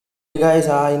guys,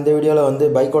 இந்த வீடியோவில் வந்து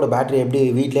பைக்கோட பேட்டரி எப்படி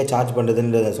வீட்டிலே சார்ஜ்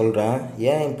பண்ணுறதுன்றத சொல்கிறேன்.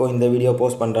 ஏன் இப்போ இந்த வீடியோ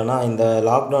போஸ்ட் பண்ணுறேன்னா, இந்த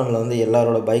லாக்டவுனில் வந்து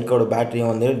எல்லாரோட பைக்கோட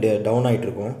பேட்டரியும் வந்து டவுன்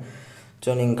ஆகிட்ருக்கும்.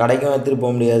 ஸோ நீங்கள் கடைக்கும் எடுத்துகிட்டு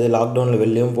போக முடியாது, லாக்டவுனில்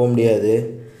வெளிலேயும் போக முடியாது.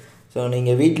 ஸோ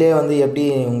நீங்கள் வீட்டிலே வந்து எப்படி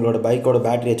உங்களோட பைக்கோட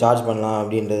பேட்டரியை சார்ஜ் பண்ணலாம்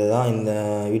அப்படின்றது தான் இந்த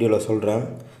வீடியோவில் சொல்கிறேன்.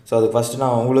 ஸோ அது ஃபஸ்ட்டு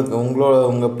நான்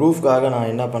உங்கள் ப்ரூஃப்காக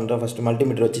நான் என்ன பண்ணுறேன், ஃபஸ்ட்டு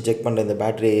மல்டிமீட்டர் வச்சு செக் பண்ணுறேன் இந்த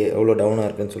பேட்டரி எவ்வளோ டவுனாக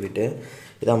இருக்குதுன்னு சொல்லிவிட்டு.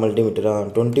 இதான் மல்டிமீட்டராக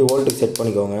 20 வோல்ட்டுக்கு செட்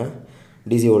பண்ணிக்கோங்க,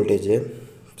 டிசி வோல்டேஜ்.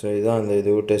 ஸோ இதுதான்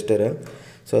இது டெஸ்டரு.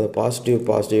 ஸோ அதை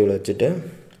பாசிட்டிவில் வச்சுட்டு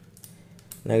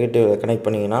நெகட்டிவில் கனெக்ட்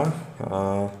பண்ணிங்கன்னா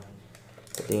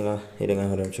பார்த்தீங்களா, இருங்க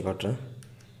ஒரு நிமிஷம் காட்டுறேன்.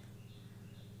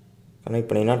 கனெக்ட்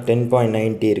பண்ணிங்கன்னா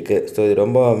 10.90 இருக்குது. ஸோ இது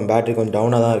ரொம்ப பேட்டரி கொஞ்சம்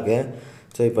டவுனாக தான் இருக்குது.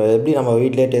 ஸோ இப்போ எப்படி நம்ம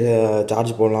வீட்டிலே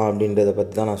சார்ஜ் போடலாம் அப்படின்றத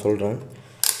பற்றி தான் நான் சொல்கிறேன்.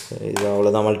 இது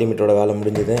அவ்வளோதான், மல்டிமீட்டரோட வேலை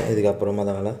முடிஞ்சது. இதுக்கப்புறமா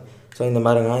தான் வேலை. ஸோ இந்த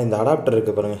மாதிரிங்க, இந்த அடாப்டர்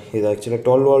இருக்குது பாருங்கள், இது ஆக்சுவலாக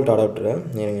 12 வோல்ட் அடாப்டரு.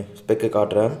 நீங்கள் ஸ்பெக்கு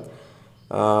காட்டுறேன்.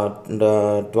 இந்த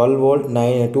 12 வோல்ட்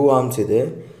 2 ஆம்ஸ். இது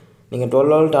நீங்கள்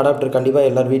 12 வோல்ட் அடாப்டர் கண்டிப்பாக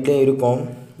எல்லார் வீட்லேயும் இருக்கும்.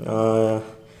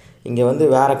 இங்கே வந்து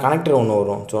வேறு கனெக்டர் ஒன்று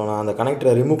வரும். ஸோ நான் அந்த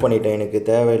கனெக்டரை ரிமூவ் பண்ணிவிட்டேன், எனக்கு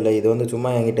தேவையில்லை, இது வந்து சும்மா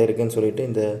என்கிட்ட இருக்குதுன்னு சொல்லிவிட்டு.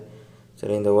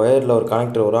 இந்த ஒயரில் ஒரு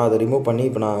கனெக்டர் வரும், அதை ரிமூவ் பண்ணி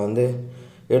இப்போ நான் வந்து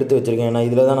எடுத்து வச்சுருக்கேன். ஏன்னா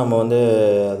இதில் தான் நம்ம வந்து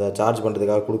அதை சார்ஜ்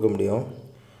பண்ணுறதுக்காக கொடுக்க முடியும்.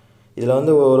 இதில்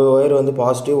வந்து ஒரு ஒயர் வந்து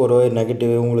பாசிட்டிவ், ஒரு ஒயர்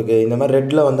நெகட்டிவ். உங்களுக்கு இந்த மாதிரி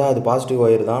ரெட்டில் வந்தால் அது பாசிட்டிவ்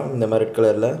ஒயர் தான், இந்த மாதிரி ரெட்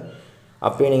கலரில்.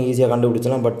 அப்போயே நீங்கள் ஈஸியாக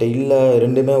கண்டுபிடிச்சலாம். பட் இல்லை,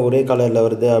 ரெண்டுமே ஒரே கலரில்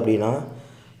வருது அப்படின்னா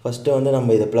ஃபஸ்ட்டு வந்து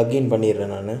நம்ம இதை ப்ளக்இன்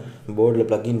பண்ணிடுறேன். நான் போர்டில்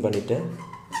ப்ளக்இன் பண்ணிவிட்டு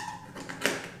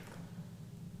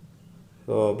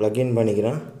ப்ளக்இன்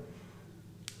பண்ணிக்கிறேன்.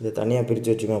 இதை தனியாக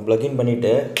பிரித்து வச்சுக்கோங்க. ப்ளக்இன்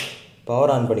பண்ணிவிட்டு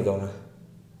பவர் ஆன் பண்ணிக்கோங்க.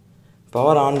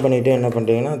 பவர் ஆன் பண்ணிவிட்டு என்ன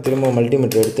பண்ணுறீங்கன்னா, திரும்ப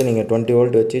மல்டிமீட்டர் எடுத்து நீங்கள் 20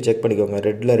 வோல்ட் வச்சு செக் பண்ணிக்கோங்க.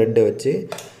 ரெட்டை வச்சு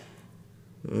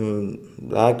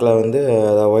பிளாக்கில் வந்து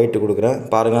அதை ஒயிட்டு கொடுக்குறேன்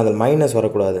பாருங்கள். அதில் மைனஸ்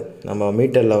வரக்கூடாது, நம்ம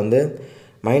மீட்டரில் வந்து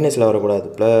மைனஸில் வரக்கூடாது,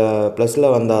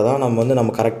 ப்ளஸில் வந்தால் தான்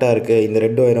நம்ம கரெக்டாக இருக்குது. இந்த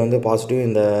ரெட் ஒயர் வந்து பாசிட்டிவ்,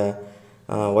 இந்த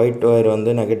ஒயிட் ஒயர்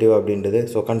வந்து நெகட்டிவ் அப்படின்றது.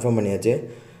 ஸோ கன்ஃபார்ம் பண்ணியாச்சு.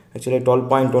 ஆக்சுவலி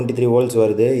 12.23 வோல்ட்ஸ்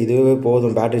வருது. இதுவே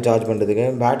போதும் பேட்டரி சார்ஜ் பண்ணுறதுக்கு.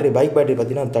 பைக் பேட்டரி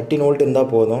பார்த்திங்கன்னா 13 வோல்ட்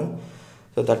இருந்தால் போதும்.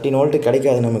 ஸோ 13 வோல்ட்டு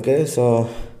கிடைக்காது நமக்கு. ஸோ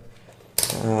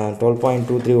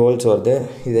 12.23 வோல்ட்ஸ் வருது.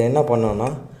 இதை என்ன பண்ணோன்னா,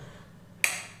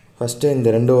 ஃபஸ்ட்டு இந்த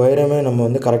 2 ஒயருமே நம்ம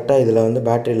வந்து கரெக்டாக இதில் வந்து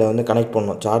பேட்டரியில் வந்து கனெக்ட்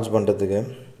பண்ணணும் சார்ஜ் பண்ணுறதுக்கு.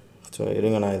 ஸோ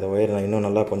இருங்க, நான் இந்த ஒயர் நான் இன்னும்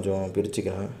நல்லா கொஞ்சம்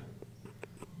பிரிச்சுக்கிறேன்.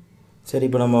 சரி,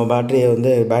 இப்போ நம்ம பேட்டரி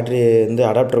வந்து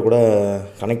அடாப்டர் கூட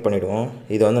கனெக்ட் பண்ணிவிடுவோம்.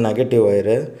 இது வந்து நெகட்டிவ்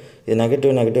ஒயரு. இது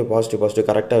நெகட்டிவ் பாசிட்டிவ்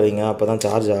கரெக்டாக வைங்க, அப்போ தான்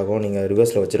சார்ஜ் ஆகும். நீங்கள்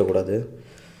ரிவர்ஸில் வச்சிடக்கூடாது.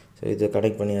 ஸோ இது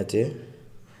கனெக்ட் பண்ணியாச்சு.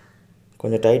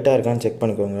 கொஞ்சம் டைட்டாக இருக்கான்னு செக்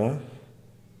பண்ணிக்கோங்க.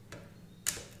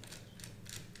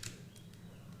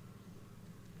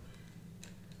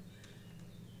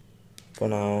 இப்போ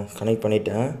நான் கனெக்ட்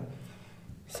பண்ணிட்டேன்.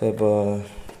 ஸோ இப்போ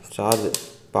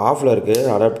ஆஃபில் இருக்குது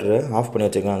அடாப்டரு. ஆஃப் பண்ணி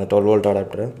வச்சுருக்கேன் அந்த 12 வோல்ட்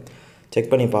அடாப்டரு.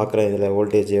 செக் பண்ணி பார்க்குறேன் இதில்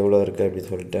வோல்டேஜ் எவ்வளோ இருக்குது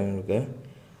அப்படின்னு சொல்லிட்டு. உங்களுக்கு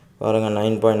பாருங்கள்,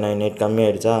 9.98 கம்மி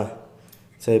ஆகிடுச்சா.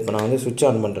 ஸோ இப்போ நான் வந்து சுவிட்ச்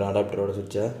ஆன் பண்ணுறேன், அடாப்டரோட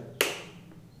சுவிட்சை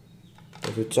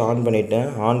ஆன் பண்ணிவிட்டேன்.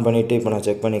 ஆன் பண்ணிவிட்டு இப்போ நான்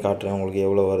செக் பண்ணி காட்டுறேன் உங்களுக்கு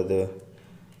எவ்வளோ வருது.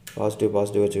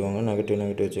 பாசிட்டிவ் வச்சுக்கோங்க,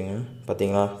 நெகட்டிவ் வச்சுக்கோங்க.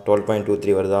 பார்த்தீங்களா,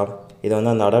 12.23 வருதா. இது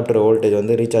வந்து அந்த அடாப்டர் வோல்டேஜ்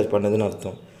வந்து ரீசார்ஜ் பண்ணதுன்னு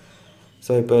அர்த்தம்.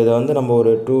 ஸோ இப்போ இதை வந்து நம்ம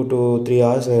ஒரு 2 to 3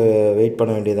 hours வெயிட்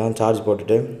பண்ண வேண்டியதான் சார்ஜ்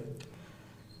போட்டுட்டு.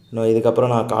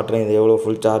 இதுக்கப்புறம் நான் காட்டுறேன் இது எவ்வளோ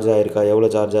ஃபுல் சார்ஜ் ஆகிருக்கா, எவ்வளோ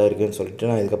சார்ஜ் ஆகிருக்குன்னு சொல்லிட்டு.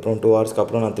 நான் இதுக்கப்புறம் 2 ஹவர்ஸ்க்கு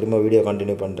அப்புறம் நான் திரும்ப வீடியோ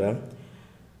கண்டினியூ பண்ணுறேன்.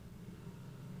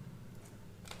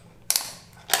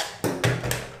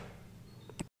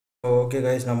 ஓகே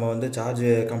கைஸ், நம்ம வந்து சார்ஜ்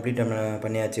கம்ப்ளீட்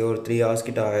பண்ணியாச்சு. ஒரு 3 hours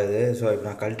கிட்ட ஆகுது. ஸோ இப்போ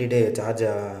நான் கழட்டிட்டு சார்ஜ்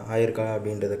ஆகிருக்கா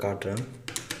அப்படின்றத காட்டுறேன்.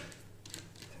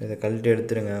 இதை கழட்டி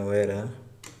எடுத்துருங்க, ஒயரை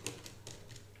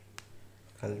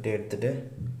கழட்டி எடுத்துகிட்டு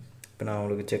இப்போ நான்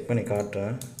உங்களுக்கு செக் பண்ணி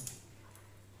காட்டுறேன்.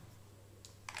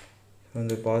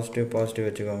 வந்து பாசிட்டிவ்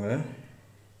வச்சுக்கோங்க,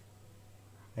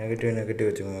 நெகட்டிவ்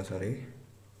வச்சுக்கோங்க. சாரி,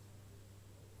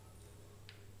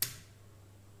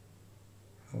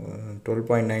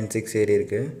 12.96 ஏறி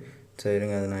இருக்குது.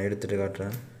 சரிங்க, அதை நான் எடுத்துகிட்டு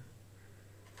காட்டுறேன்.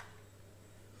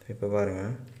 இப்போ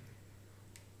பாருங்கள்,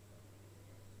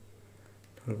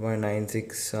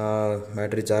 12.96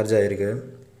 பேட்டரி சார்ஜ் ஆகிருக்கு.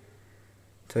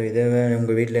 ஸோ இதே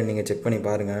உங்கள் வீட்டில் நீங்கள் செக் பண்ணி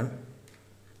பாருங்கள்.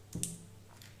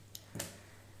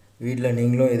 வீட்டில்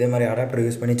நீங்களும் இதே மாதிரி அடாப்டர்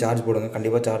யூஸ் பண்ணி சார்ஜ் போடுங்க,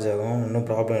 கண்டிப்பாக சார்ஜ் ஆகும். ஒன்றும்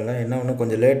ப்ராப்ளம் இல்லை. இன்னும்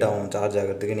கொஞ்சம் லேட் ஆகும் சார்ஜ்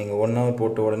ஆகிறதுக்கு. நீங்கள் 1 hour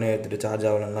போட்டு உடனே எடுத்துகிட்டு சார்ஜ்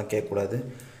ஆகலன்னா கேட்கக்கூடாது.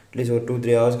 அட்லீஸ்ட் ஒரு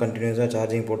 2-3 hours கண்டினியூஸாக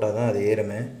சார்ஜிங் போட்டால் தான் அது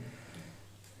ஏறுமே.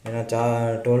 ஏன்னா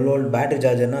 12 வோல்ட் பேட்டரி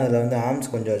சார்ஜர்னால் அதில் வந்து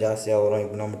ஆம்ஸ் கொஞ்சம் ஜாஸ்தியாக வரும்.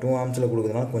 இப்போ நம்ம 2 ஆம்ஸில்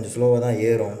கொடுக்குறதுனால கொஞ்சம் ஸ்லோவாக தான்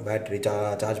ஏறும் பேட்டரி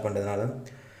சார்ஜ் பண்ணுறதுனால.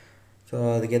 ஸோ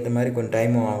அதுக்கேற்ற மாதிரி கொஞ்சம்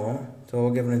டைமும் ஆகும். ஸோ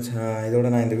ஓகே ஃப்ரெண்ட்ஸ், இதோட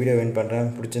நான் இந்த வீடியோ எண்ட் பண்ணுறேன்.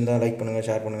 பிடிச்சிருந்தா லைக் பண்ணுங்கள்,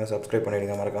 ஷேர் பண்ணுங்கள், சப்ஸ்கிரைப்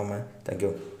பண்ணிவிடுங்க மறக்காமல். தேங்க்யூ.